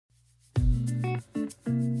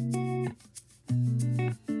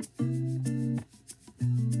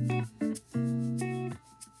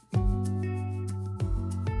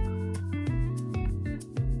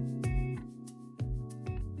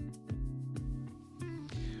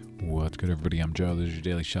What's good, everybody? I'm Joe. This is your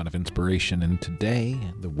daily shot of inspiration, and today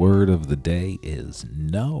the word of the day is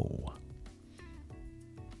no.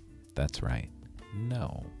 That's right,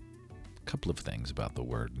 no. A couple of things about the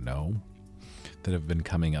word no that have been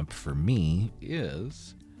coming up for me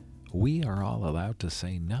is we are all allowed to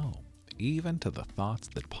say no, even to the thoughts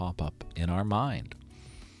that pop up in our mind.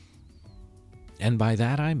 And by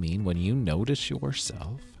that I mean when you notice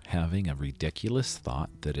yourself having a ridiculous thought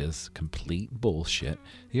that is complete bullshit,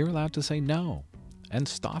 you're allowed to say no and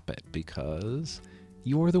stop it because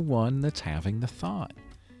you're the one that's having the thought.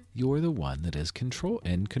 You're the one that is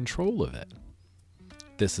in control of it.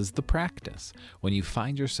 This is the practice. When you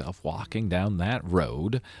find yourself walking down that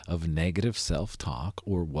road of negative self-talk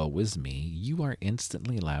or woe is me, you are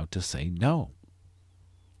instantly allowed to say no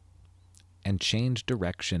and change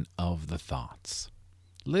direction of the thoughts.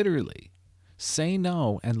 Literally. Say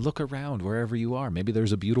no and look around wherever you are. Maybe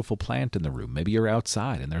there's a beautiful plant in the room. Maybe you're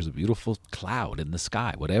outside and there's a beautiful cloud in the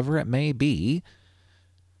sky. Whatever it may be,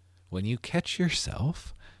 when you catch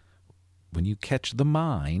yourself, when you catch the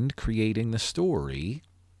mind creating the story,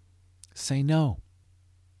 say no.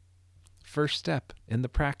 First step in the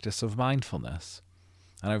practice of mindfulness.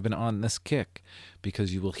 And I've been on this kick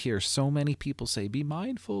because you will hear so many people say, be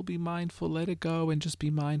mindful, let it go, and just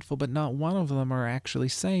be mindful. But not one of them are actually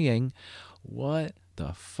saying what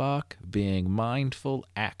the fuck being mindful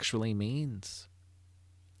actually means.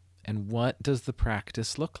 And what does the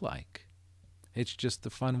practice look like? It's just the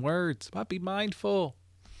fun words, but be mindful.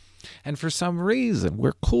 And for some reason,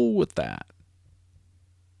 we're cool with that.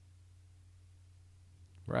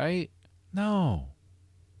 Right? No.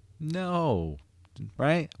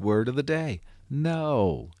 Right? Word of the day.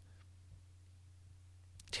 No.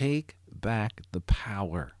 Take back the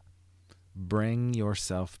power. Bring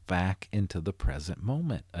yourself back into the present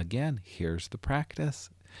moment. Again, here's the practice.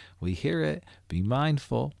 We hear it. Be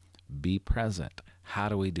mindful. Be present. How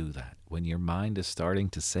do we do that? When your mind is starting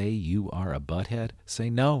to say you are a butthead, say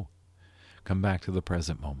no. Come back to the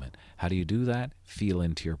present moment. How do you do that? Feel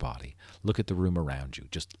into your body. Look at the room around you.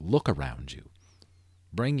 Just look around you.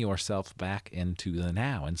 Bring yourself back into the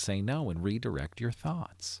now and say no and redirect your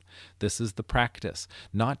thoughts. This is the practice.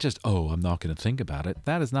 Not just, I'm not going to think about it.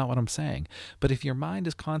 That is not what I'm saying. But if your mind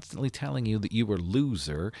is constantly telling you that you are a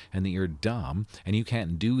loser and that you're dumb and you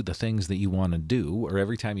can't do the things that you want to do, or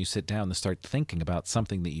every time you sit down and start thinking about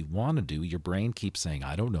something that you want to do, your brain keeps saying,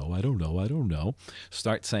 I don't know.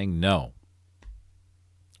 Start saying no.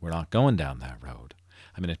 We're not going down that road.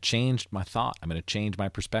 I'm going to change my thought. I'm going to change my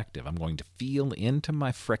perspective. I'm going to feel into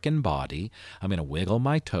my frickin' body. I'm going to wiggle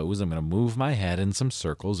my toes. I'm going to move my head in some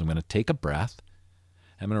circles. I'm going to take a breath.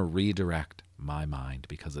 I'm going to redirect my mind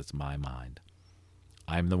because it's my mind.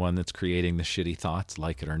 I'm the one that's creating the shitty thoughts,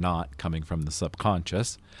 like it or not, coming from the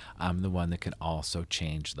subconscious. I'm the one that can also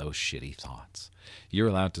change those shitty thoughts. You're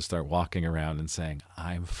allowed to start walking around and saying,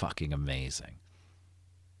 I'm fucking amazing.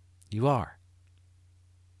 You are.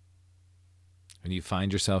 When you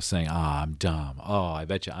find yourself saying, I'm dumb. I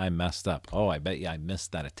bet you I messed up. I bet you I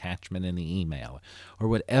missed that attachment in the email. Or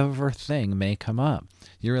whatever thing may come up.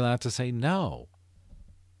 You're allowed to say no.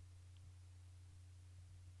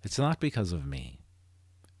 It's not because of me.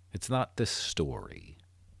 It's not this story.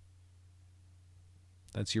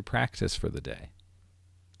 That's your practice for the day.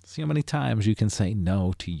 See how many times you can say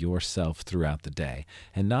no to yourself throughout the day.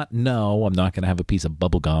 And not, no, I'm not going to have a piece of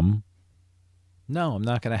bubble gum. No, I'm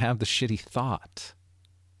not going to have the shitty thought.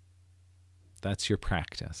 That's your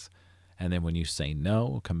practice. And then when you say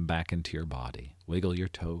no, come back into your body. Wiggle your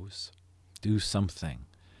toes. Do something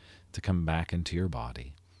to come back into your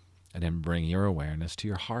body. And then bring your awareness to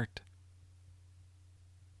your heart.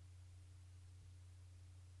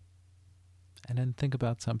 And then think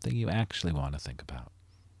about something you actually want to think about.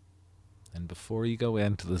 And before you go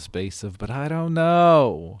into the space of, but I don't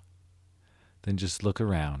know, then just look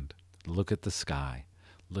around. Look at the sky.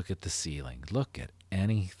 Look at the ceiling. Look at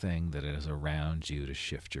anything that is around you to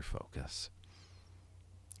shift your focus.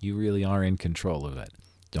 You really are in control of it.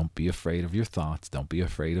 Don't be afraid of your thoughts. Don't be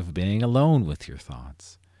afraid of being alone with your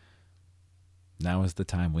thoughts. Now is the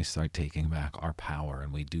time we start taking back our power,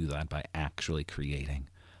 and we do that by actually creating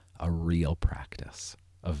a real practice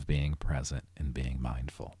of being present and being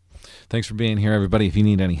mindful. Thanks for being here, everybody. If you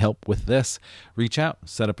need any help with this, reach out.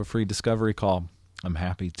 Set up a free discovery call. I'm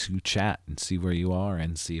happy to chat and see where you are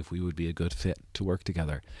and see if we would be a good fit to work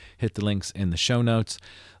together. Hit the links in the show notes.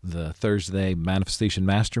 The Thursday Manifestation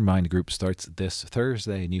Mastermind group starts this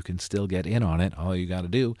Thursday, and you can still get in on it. All you got to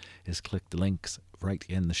do is click the links right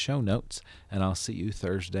in the show notes, and I'll see you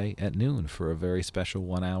Thursday at noon for a very special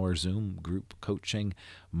 1-hour Zoom group coaching,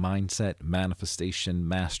 mindset, manifestation,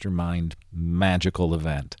 mastermind, magical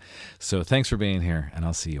event. So thanks for being here, and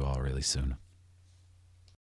I'll see you all really soon.